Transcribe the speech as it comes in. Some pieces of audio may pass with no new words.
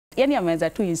yani ameanza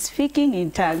tu is speaking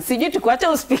in tongues. Sijui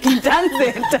tukuacha speak in tongues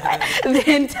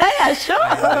the entire show.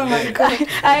 Oh my God.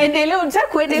 Aendelee, unataka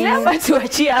kuendelea ama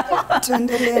tuachia?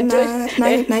 Tuendelee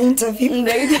na interview.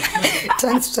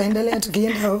 Tongues tutaendelea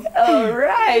tukienda huko. All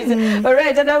right. All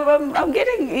right. And I'm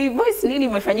getting voice nini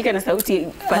imefanyika na sauti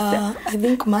faster? I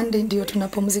think Monday ndio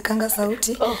tunapumzikanga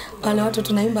sauti. Wale watu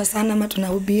tunaimba sana ama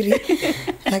tunahubiri.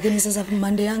 Lakini sasa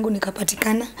Monday yangu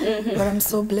nikapatikana. But I'm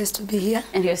so blessed to be here.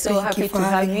 And we're so happy to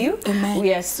have you. Amen.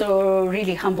 We are so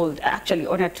really humbled, actually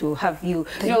honored to have you.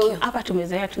 Thank you. Hapa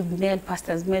tumezoea to male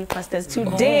pastors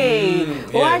today.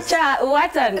 What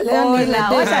an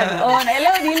honor.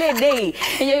 Leo ni ile day.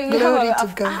 Glory to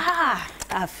God.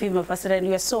 A female pastor, and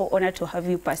we are so honored to have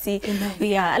you, Pasi.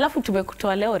 Yeah, alafu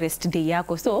tumekutoa leo rest day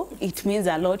yako, so it means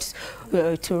a lot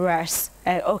to us.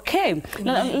 Okay,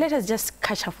 now, let us just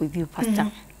catch up with you, Pastor.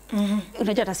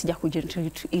 Unajua hata sija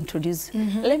introduce.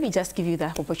 Let me just give you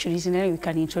that opportunity, and then you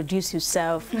can introduce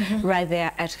yourself right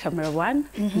there at camera 1.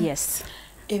 Yes.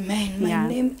 Amen. My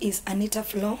name is Anita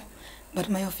Flo, but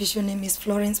my official name is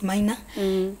Florence Maina,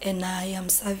 and I am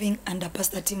serving under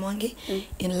Pastor Timwangi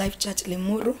in Life Church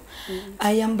Limuru.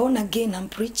 I am born again. I'm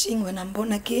preaching when I'm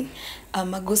born again.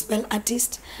 I'm a gospel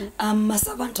artist. I'm a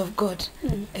servant of God,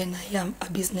 and I am a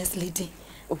business lady.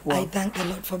 Wow. I thank the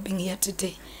Lord for being here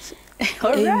today.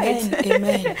 All Amen, right.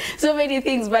 amen. So many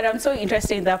things, but I'm so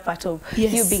interested in that part of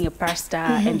you being a pastor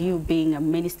and you being a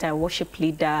minister, worship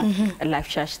leader, a life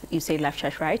church. You say life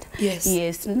church, right? Yes.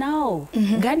 Yes. Now,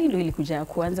 gani ndo ilikuja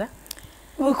kwanza?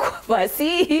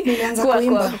 Basi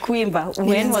kuimba.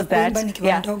 When was that?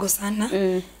 Nikiwa mdogo sana.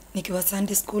 Nikiwa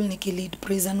Sunday school, lead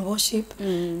praise and worship.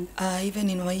 Even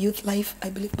in my youth life, I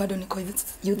believe bado niko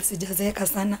youth sijazeeka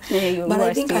sana. But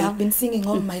I think I have been singing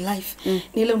all my life.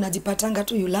 Nile unajipatanga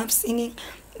tu you love singing.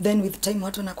 Then with time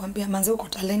watu nakwambia manze uko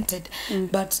talented.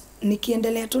 But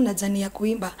nikiendelea tu na jani ya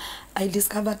kuimba, I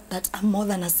discovered that I'm more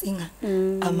than a singer.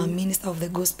 I'm a minister of the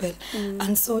gospel.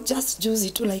 And so just juicy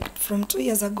too, like from 2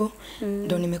 years ago,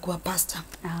 ndo nimekuwa pastor.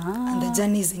 And the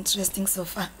journey is interesting so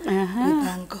far. We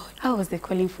thank God. How was the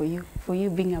calling for you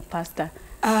being a pastor?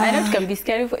 I know it can be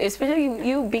scary, especially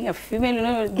you being a female, you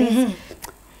know, this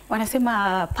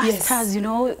wanasema pastors, you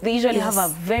know, they usually have a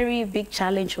very big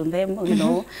challenge on them, you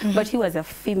know, but he was a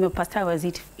female pastor.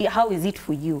 How is it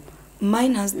for you?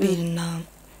 Mine has been,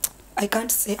 I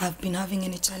can't say I've been having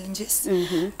any challenges.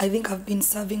 I think I've been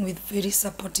serving with very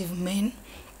supportive men.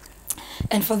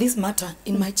 And for this matter,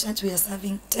 in my church, we are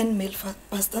serving 10 male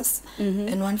pastors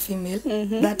and 1 female.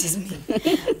 That is me.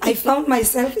 I found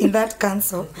myself in that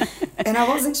council, and I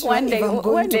wasn't sure if I'm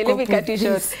going to cope with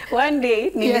this. One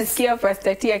day, nilisikia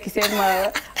Pastor T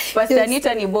akisema, Pastor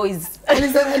Anita ni boys.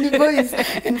 Alisema ni boys.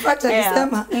 In fact,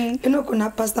 alisema, you know, kuna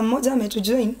pastor mmoja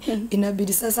ametujoin,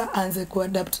 inabidi sasa aanze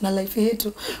kuadapt na life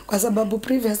yetu. Kwa sababu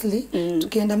previously,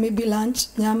 tukienda maybe lunch,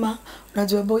 nyama,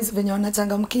 unajua boys venye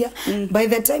wanachangamkia. By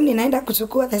the time ninaenda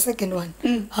kuchukua the second one,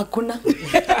 hakuna.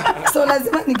 So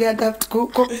lazima ningeadapt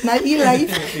na hii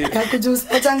life ya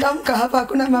kuchangamka hapa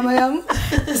hakuna mama yangu.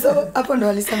 So hapo ndo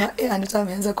alisema Anita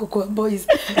ameanza kukua boys.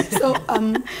 So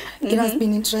it has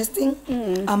been interesting.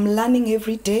 I'm learning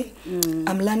every day.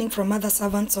 I'm learning from other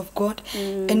servants of God,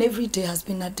 and every day has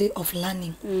been a day of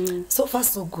learning. So far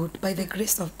so good, by the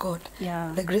grace of God.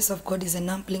 The grace of God is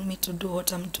enabling me to do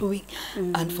what I'm doing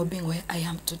and for being where I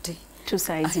am today. 2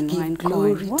 sides in one coin.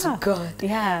 Glory to God.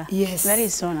 Yeah. Yes. That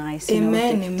is so nice.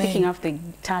 Amen. You know, picking up the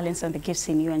talents and the gifts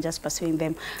in you and just pursuing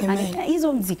them. Amen. And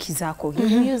hizo mziki zako,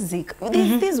 music.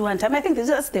 This one time, I think this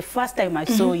was the first time I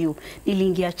saw you.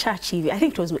 Nilingia church. I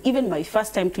think it was even my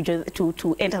first time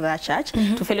to enter that church,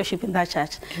 to fellowship in that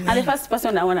church. Amen. And the first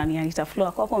person I want to Anita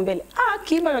Flo,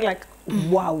 Kimba, like,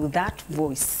 wow, that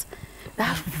voice.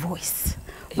 That voice.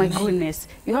 My goodness,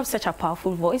 you have such a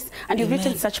powerful voice, and you've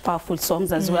written such powerful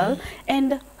songs as well.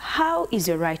 And how is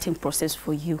your writing process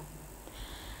for you?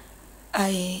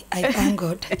 I thank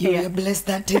God you were blessed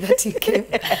that day that you came.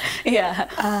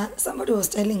 Somebody was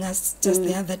telling us just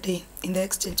the other day in the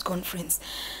exchange conference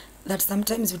that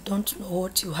sometimes you don't know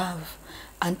what you have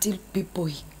until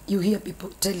you hear people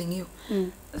telling you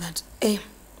that, hey,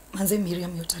 Manze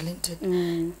Miriam, you're talented.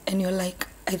 And you're like,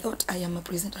 I thought I am a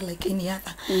presenter like any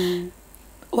other.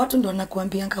 Watu ndo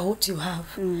wanakuambianga what you have.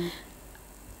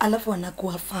 Alafu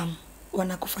wanakuaffirm,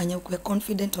 wanakufanya ukue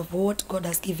confident of what God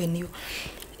has given you.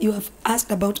 You have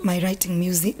asked about my writing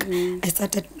music. I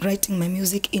started writing my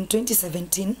music in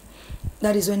 2017.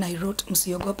 That is when I wrote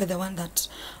Msiogope, the one that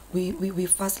we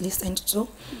first listened to.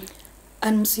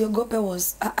 And Msiogope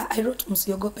was, I wrote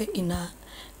Msiogope in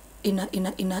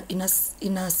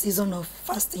a season of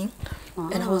fasting,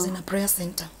 and I was in a prayer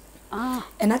center.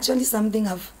 And actually something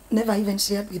I've never even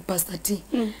shared with Pastor T.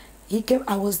 he came.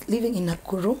 I was living in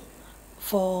Nakuru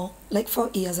for like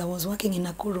 4 years. I was working in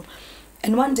Nakuru,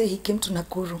 and one day he came to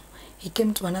Nakuru. He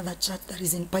came to another church that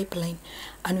is in Pipeline,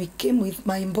 and we came with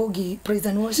my Mbogi praise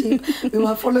and worship. We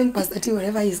were following Pastor T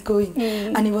wherever he's going,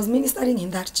 and he was ministering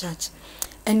in that church,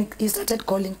 and he started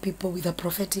calling people with a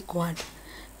prophetic word.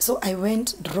 So I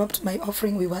went, dropped my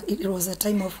offering. It was a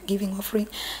time of giving offering,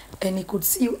 and he could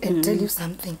see you and tell you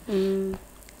something.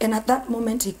 And at that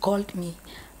moment, he called me,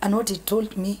 and what he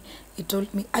told me,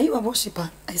 "Are you a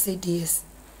worshiper?" I said, "Yes."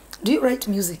 "Do you write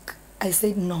music?" I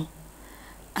said, "No."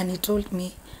 And he told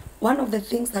me, one of the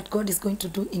things that God is going to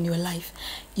do in your life,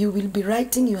 you will be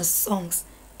writing your songs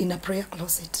in a prayer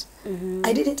closet.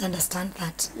 I didn't understand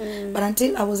that. But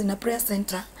until I was in a prayer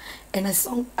center and a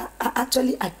song,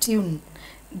 actually a tune,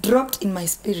 dropped in my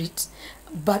spirit,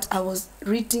 but I was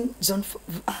reading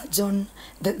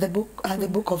the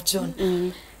book of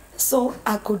John. So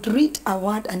I could read a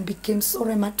word and became so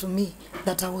rhema to me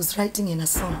that I was writing in a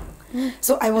song.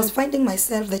 So I was finding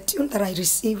myself, the tune that I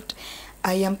received,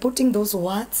 I am putting those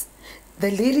words, the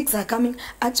lyrics are coming.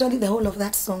 Actually, the whole of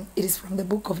that song, it is from the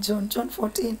book of John, John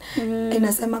 14.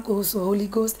 Inasema kuhusu Holy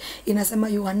Ghost, inasema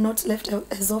you are not left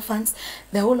as orphans.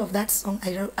 The whole of that song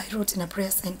I wrote in a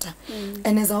prayer center.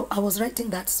 And as I was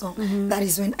writing that song, that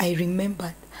is when I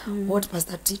remembered what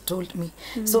Pastor T told me.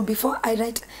 So before I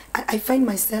write, I find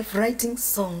myself writing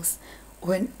songs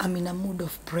when I'm in a mood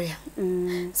of prayer.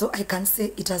 So I can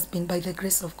say it has been by the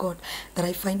grace of God that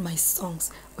I find my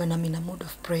songs when I'm in a mood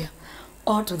of prayer.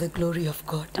 All to the glory of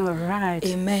God. All right.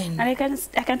 Amen. And I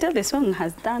can tell the song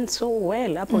has done so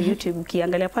well up on YouTube.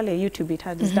 Ukiangalia pale YouTube, it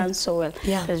has done so well.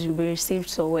 Yeah. It has been received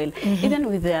so well. Even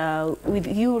with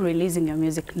you releasing your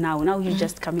music now you're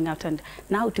just coming out and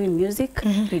now doing music,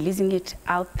 releasing it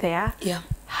out there. Yeah.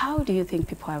 How do you think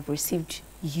people have received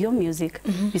your music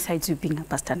besides you being a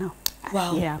pastor now?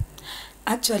 Wow. Yeah.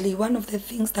 Actually, one of the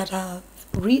things that have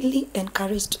really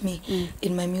encouraged me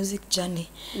in my music journey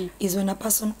is when a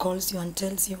person calls you and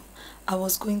tells you, I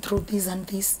was going through this and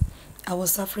this, I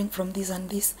was suffering from this and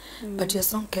this, but your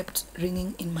song kept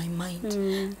ringing in my mind,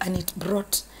 and it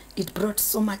brought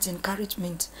so much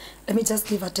encouragement. Let me just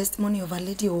give a testimony of a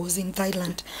lady who was in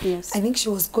Thailand. Yes. I think she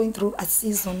was going through a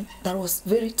season that was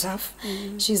very tough.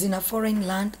 She's in a foreign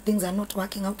land, things are not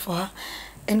working out for her,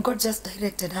 and God just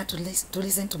directed her to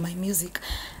listen to my music.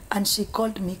 And she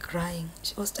called me crying.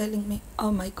 She was telling me, oh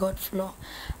my God, Flo,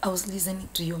 I was listening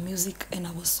to your music and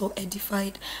I was so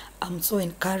edified. I'm so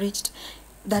encouraged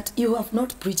that you have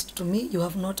not preached to me, you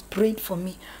have not prayed for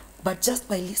me, but just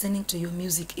by listening to your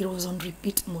music, it was on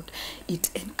repeat mode. It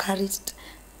encouraged,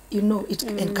 it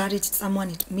encouraged someone,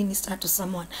 it ministered to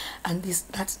someone, and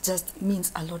that just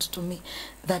means a lot to me.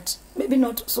 That maybe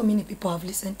not so many people have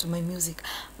listened to my music,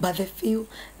 but the few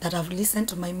that have listened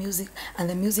to my music and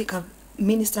the music have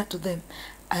minister to them,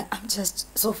 I'm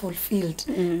just so fulfilled,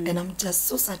 and I'm just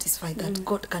so satisfied that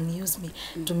God can use me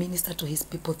to minister to his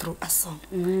people through a song.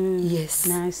 Yes.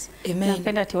 Nice. Amen.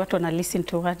 Napenda ati watu wana listen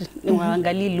to what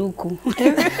waangalie luku.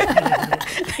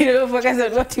 You don't focus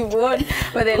on what you want,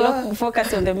 but they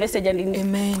focus on the message, and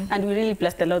Amen. And we really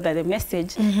bless the Lord that the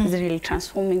message is really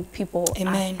transforming people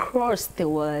across the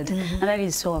world, and that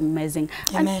is so amazing.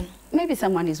 Amen. And maybe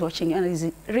someone is watching and is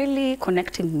really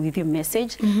connecting with your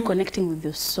message, connecting with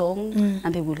your song,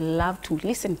 and they would love to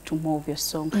listen to more of your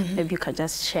song. Maybe you can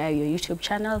just share your YouTube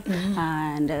channel,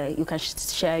 and you can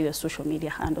share your social media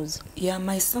handles. Yeah,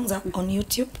 my songs are on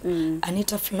YouTube,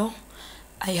 Anita Flo.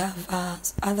 I have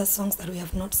other songs that we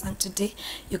have not sung today.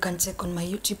 You can check on my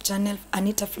YouTube channel,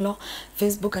 Anita Flo,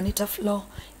 Facebook, Anita Flo,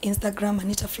 Instagram,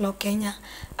 Anita Flo Kenya,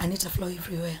 Anita Flo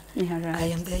everywhere. Yeah, right. I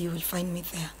am there, you will find me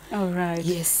there. All right.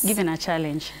 Yes. Given a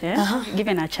challenge, yeah?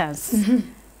 Given a chance,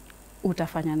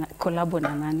 utafanya collabo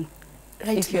na nani?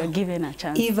 Right if you're given a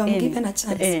chance. If I'm given a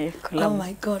chance. Oh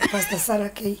my God, Pastor Sarah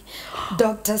K.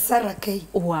 Dr. Sarah K.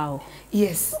 Wow.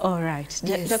 Yes. All right.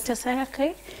 Yes. Dr. Sarah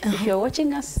K, if you're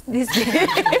watching us this day,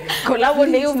 collabo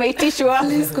na hiyo umeitishwa.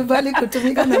 Please kubali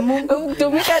kutumika na Mungu.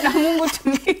 Kutumika na Mungu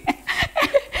tumika.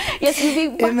 Yes,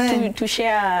 we'll be back to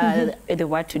share the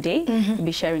word today. We'll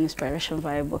be sharing Inspiration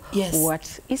Bible. Yes.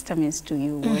 What Easter means to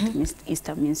you, what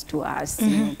Easter means to us.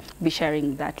 We'll be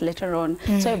sharing that later on.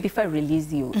 So before I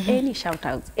release you, any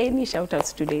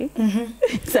shout-outs today?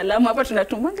 Salamu hapa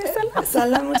tunatumanga salamu.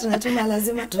 Salamu tunatuma,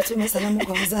 lazima tutume salamu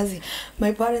kwa wazazi.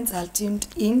 My parents are tuned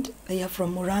in. They are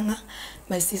from Muranga.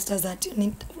 My sisters are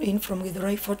tuned in from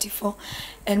Y254,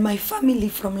 and my family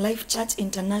from Life Church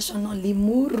International,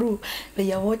 Limuru.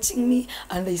 They are watching me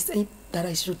and they say, that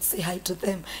I should say hi to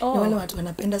them. Ni wale watu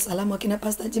wanapenda salamu, akina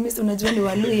Pastor Jimmy, unajua ni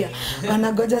Waluya,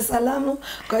 wanagoja salamu.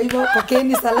 Kwa hivyo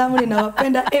pokeeni salamu,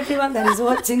 ninawapenda. Everyone that is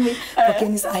watching me,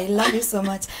 pokeeni. I love you so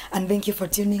much and thank you for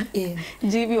tuning in.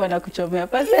 Jimmy wanakuchomea.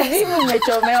 Pastor Jimmy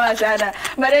umechomewa sana.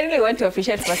 But I really want to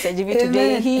appreciate Pastor Jimmy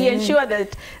today. He ensured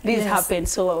that this happened.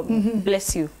 So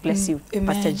bless you,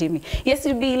 Pastor Jimmy. Yes,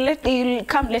 you'll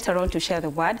come later on to share the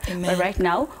word. But right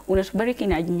now, unatubariki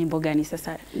na nyimbo gani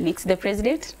sasa? Mix the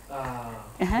president.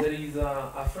 There is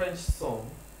a French song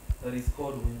that is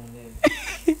called Wimunene.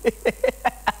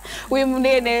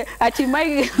 Wimunene,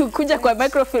 atimai kuja kwa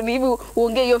microphone hivi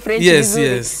uongee hiyo French vizuri.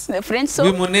 Yes. The French song.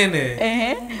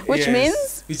 Wimunene. Which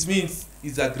means? Which means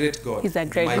he's a great God. He's a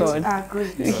great God.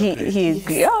 He is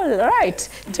great. All right.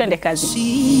 Twende kazi.